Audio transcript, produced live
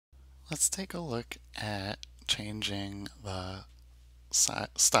Let's take a look at changing the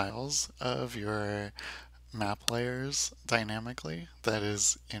styles of your map layers dynamically, that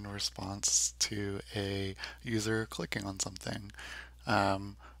is in response to a user clicking on something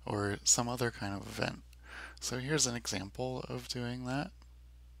or some other kind of event. So here's an example of doing that.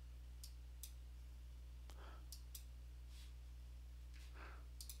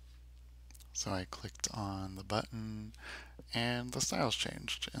 So I clicked on the button and the styles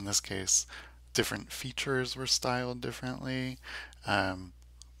changed. In this case, different features were styled differently.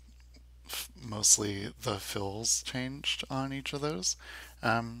 Mostly the fills changed on each of those.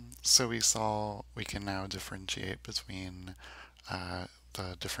 So we saw we can now differentiate between the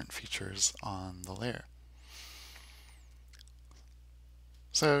different features on the layer.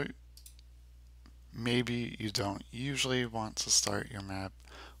 So maybe you don't usually want to start your map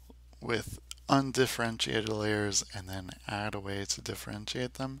with undifferentiated layers and then add a way to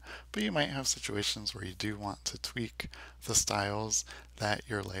differentiate them, but you might have situations where you do want to tweak the styles that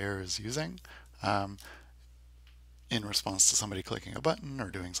your layer is using in response to somebody clicking a button or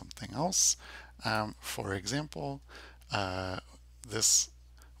doing something else. For example, this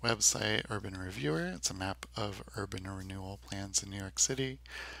website, Urban Reviewer, it's a map of urban renewal plans in New York City.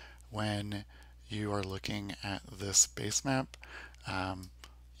 When you are looking at this base map,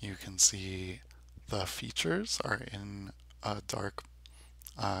 you can see the features are in a dark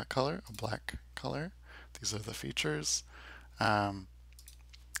color, a black color. These are the features. But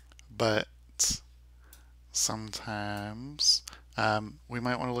sometimes we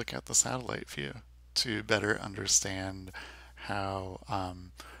might want to look at the satellite view to better understand how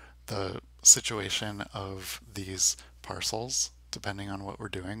the situation of these parcels, depending on what we're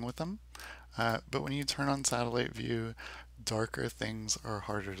doing with them. But when you turn on satellite view, darker things are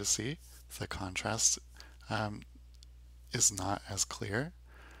harder to see. The contrast is not as clear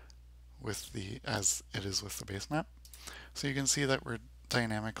as it is with the base map. So you can see that we're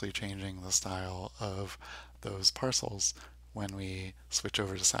dynamically changing the style of those parcels when we switch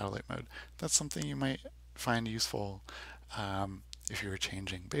over to satellite mode. That's something you might find useful if you're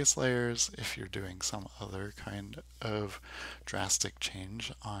changing base layers, if you're doing some other kind of drastic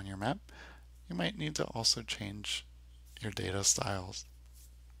change on your map. You might need to also change your data styles.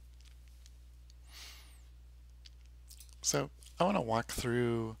 So I want to walk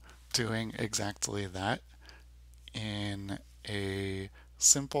through doing exactly that in a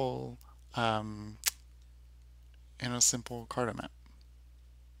simple Carto map.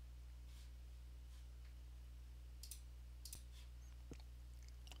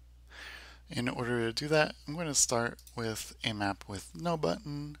 In order to do that, I'm going to start with a map with no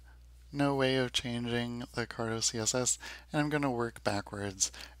button, no way of changing the CartoCSS, and I'm going to work backwards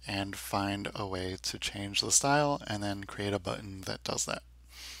and find a way to change the style and then create a button that does that.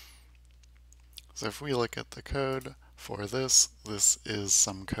 So if we look at the code for this is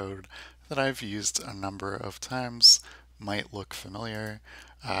some code that I've used a number of times, might look familiar.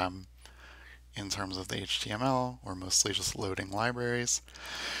 In terms of the HTML, we're mostly just loading libraries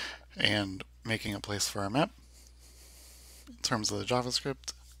and making a place for our map. In terms of the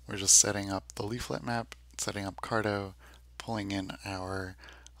JavaScript, we're just setting up the leaflet map, setting up Carto, pulling in our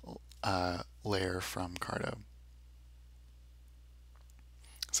layer from Carto.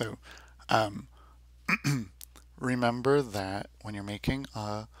 So remember that when you're making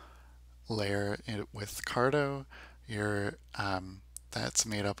a layer with Carto, that's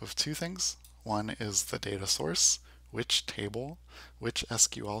made up of two things. One is the data source. Which table, which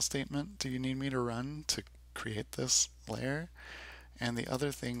SQL statement do you need me to run to create this layer? And the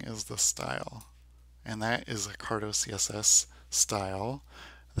other thing is the style. And that is a CartoCSS style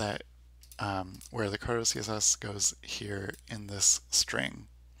that where the CartoCSS goes here in this string.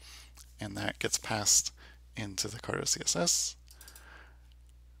 And that gets passed into the CartoCSS,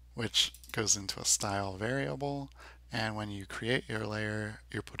 which goes into a style variable. And when you create your layer,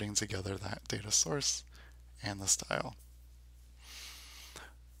 you're putting together that data source and the style.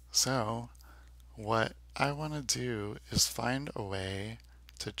 So what I want to do is find a way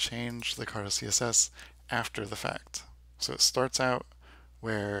to change the CartoCSS after the fact. So it starts out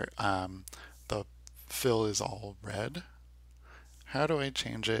where the fill is all red. How do I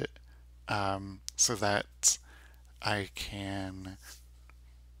change it so that I can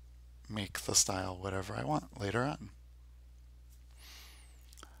make the style whatever I want later on?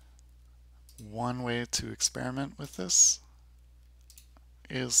 One way to experiment with this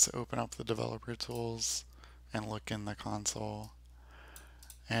is to open up the developer tools and look in the console.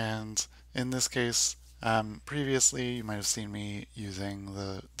 And in this case, previously you might have seen me using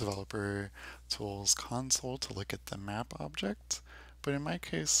the developer tools console to look at the map object, but in my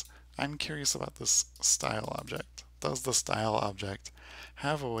case I'm curious about this style object. Does the style object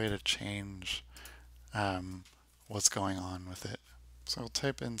have a way to change what's going on with it? So I'll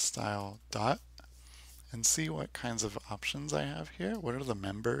type in style dot and see what kinds of options I have here. What are the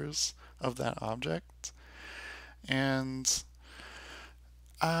members of that object? And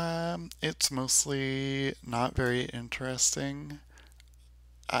it's mostly not very interesting.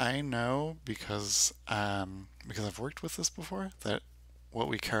 I know because I've worked with this before that what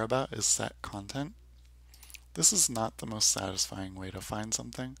we care about is set content. This is not the most satisfying way to find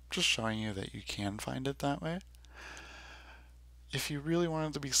something, just showing you that you can find it that way. If you really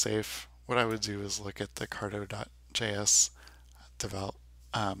wanted to be safe, what I would do is look at the Carto.js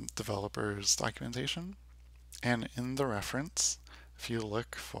developers documentation. And in the reference, if you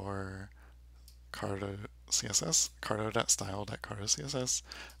look for CartoCSS, carto.style.cartocss,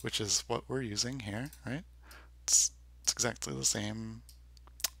 which is what we're using here, right? It's exactly the same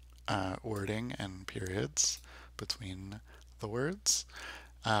wording and periods between the words.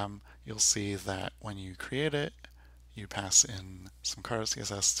 You'll see that when you create it, you pass in some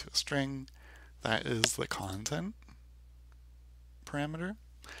CartoCSS to a string. That is the content parameter.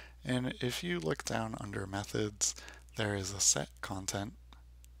 And if you look down under methods, there is a set content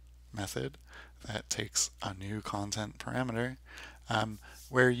method that takes a new content parameter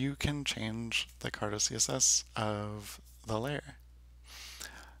where you can change the CartoCSS of the layer.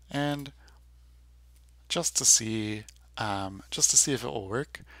 And just to see if it will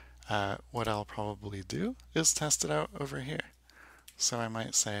work, what I'll probably do is test it out over here. So I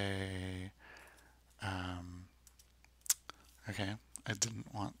might say, okay, I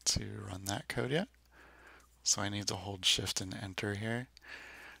didn't want to run that code yet, so I need to hold Shift and Enter here.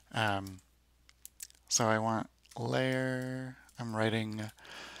 So I want layer. I'm writing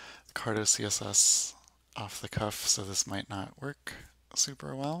CartoCSS off the cuff, so this might not work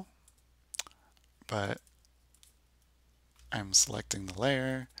super well, but I'm selecting the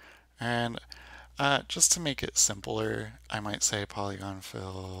layer, and just to make it simpler, I might say polygon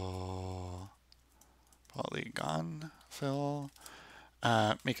fill,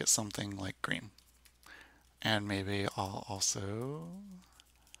 make it something like green. And maybe I'll also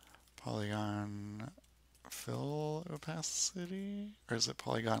polygon fill opacity, or is it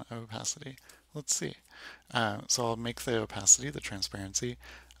polygon opacity? Let's see. So I'll make the opacity, the transparency,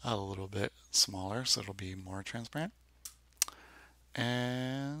 a little bit smaller so it'll be more transparent.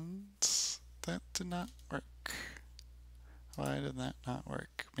 And that did not work. Why did that not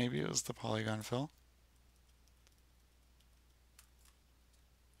work? Maybe it was the polygon fill.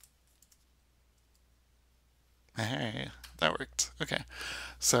 Hey, that worked. Okay.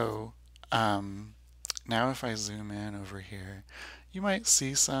 So now if I zoom in over here, you might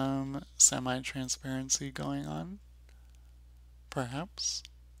see some semi-transparency going on, perhaps.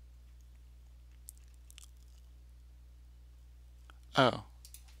 Oh.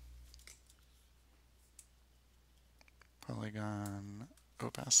 Polygon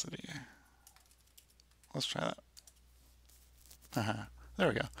opacity. Let's try that. There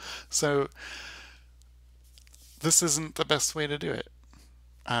we go. So this isn't the best way to do it.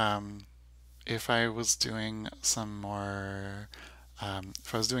 If I was doing more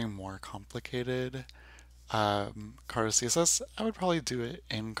complicated CartoCSS, I would probably do it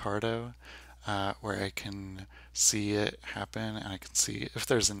in Carto, where I can see it happen and I can see if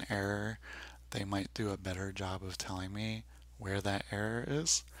there's an error. They might do a better job of telling me where that error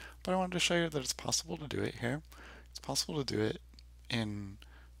is. But I wanted to show you that it's possible to do it here. It's possible to do it in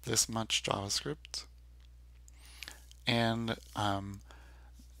this much JavaScript. And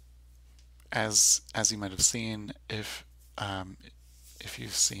as you might have seen, if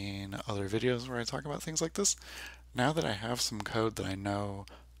you've seen other videos where I talk about things like this, now that I have some code that I know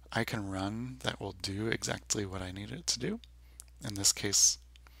I can run that will do exactly what I need it to do, in this case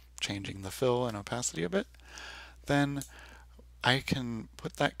changing the fill and opacity a bit, then I can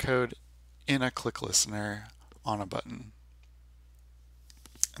put that code in a click listener on a button.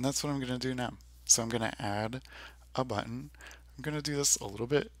 And that's what I'm going to do now. So I'm going to add a button. I'm going to do this a little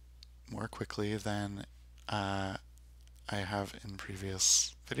bit more quickly than I have in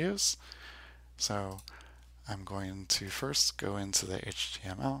previous videos. So I'm going to first go into the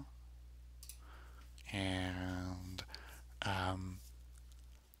HTML and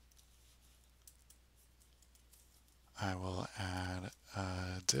I will add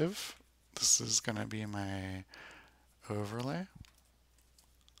a div. This is going to be my overlay.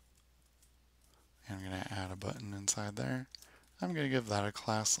 And I'm going to add a button inside there. I'm going to give that a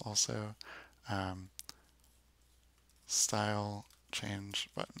class also. Style change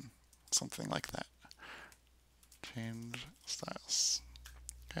button, something like that. Change styles.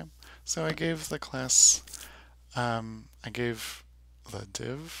 Okay, So I gave the class, I gave the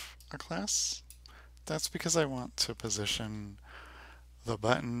div a class. That's because I want to position the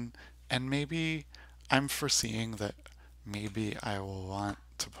button, and maybe I'm foreseeing that maybe I will want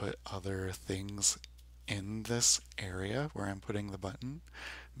to put other things in this area where I'm putting the button.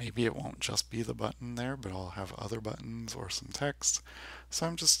 Maybe it won't just be the button there, but I'll have other buttons or some text. So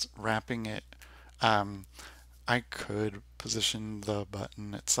I'm just wrapping it. I could position the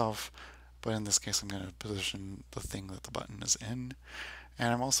button itself, but in this case I'm going to position the thing that the button is in.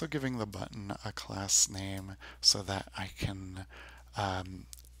 And I'm also giving the button a class name so that I can add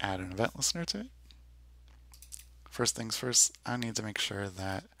an event listener to it. First things first, I need to make sure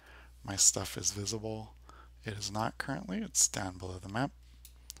that my stuff is visible. It is not currently, it's down below the map.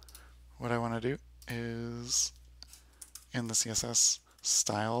 What I want to do is, in the CSS,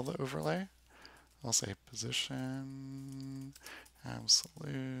 style the overlay. I'll say position,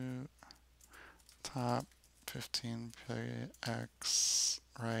 absolute, top, 15px,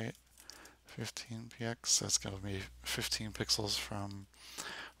 right, 15px, so it's going to be 15 pixels from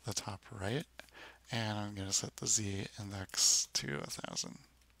the top right, and I'm going to set the z index to 1000.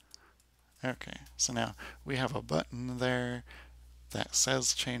 Okay, so now we have a button there that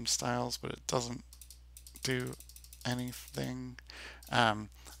says change styles, but it doesn't do anything.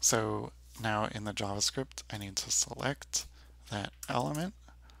 So now in the JavaScript, I need to select that element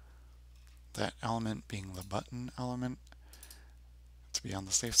being the button element. To be on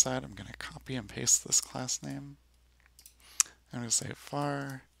the safe side, I'm going to copy and paste this class name. I'm going to say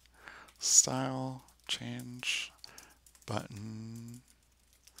var style change button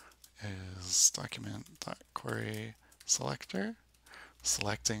is document.query selector,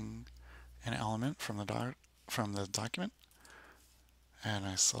 selecting an element from the document, and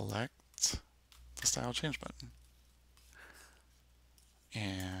I select the style change button.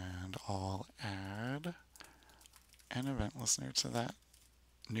 And I'll add an event listener to that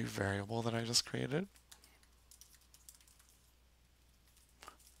new variable that I just created,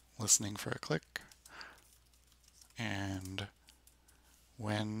 listening for a click, and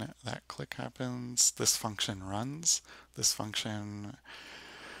when that click happens, this function runs. This function,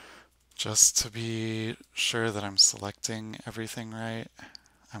 just to be sure that I'm selecting everything right,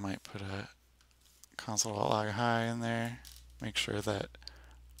 I might put a console.log hi in there, make sure that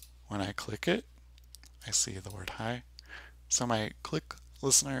when I click it, I see the word hi. So my click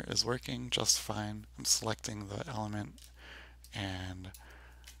listener is working just fine. I'm selecting the element and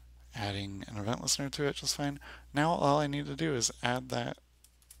adding an event listener to it just fine. Now all I need to do is add that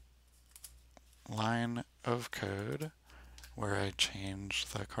line of code where I change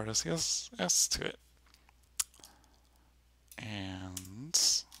the CartoCSS to it.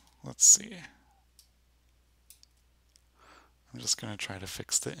 And let's see. I'm just going to try to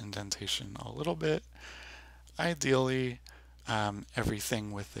fix the indentation a little bit. Ideally,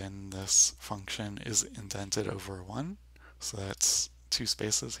 everything within this function is indented over 1, so that's 2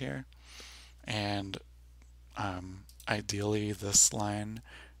 spaces here. And ideally, this line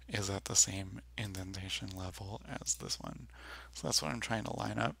is at the same indentation level as this one. So that's what I'm trying to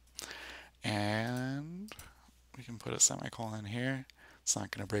line up. And we can put a semicolon here. It's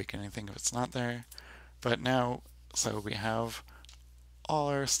not going to break anything if it's not there. But now, so we have all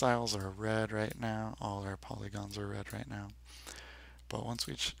our styles are red right now. All our polygons are red right now. But once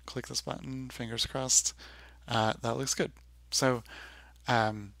we click this button, fingers crossed, that looks good. So,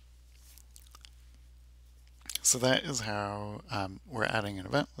 so that is how we're adding an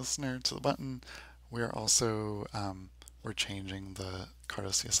event listener to the button. We're also we're changing the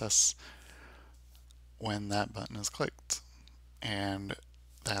CartoCSS when that button is clicked, and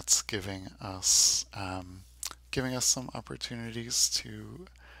that's giving us some opportunities to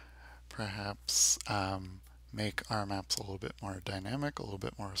perhaps make our maps a little bit more dynamic, a little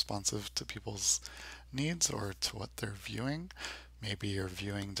bit more responsive to people's needs or to what they're viewing. Maybe you're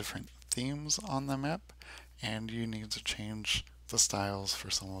viewing different themes on the map and you need to change the styles for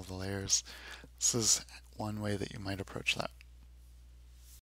some of the layers. This is one way that you might approach that.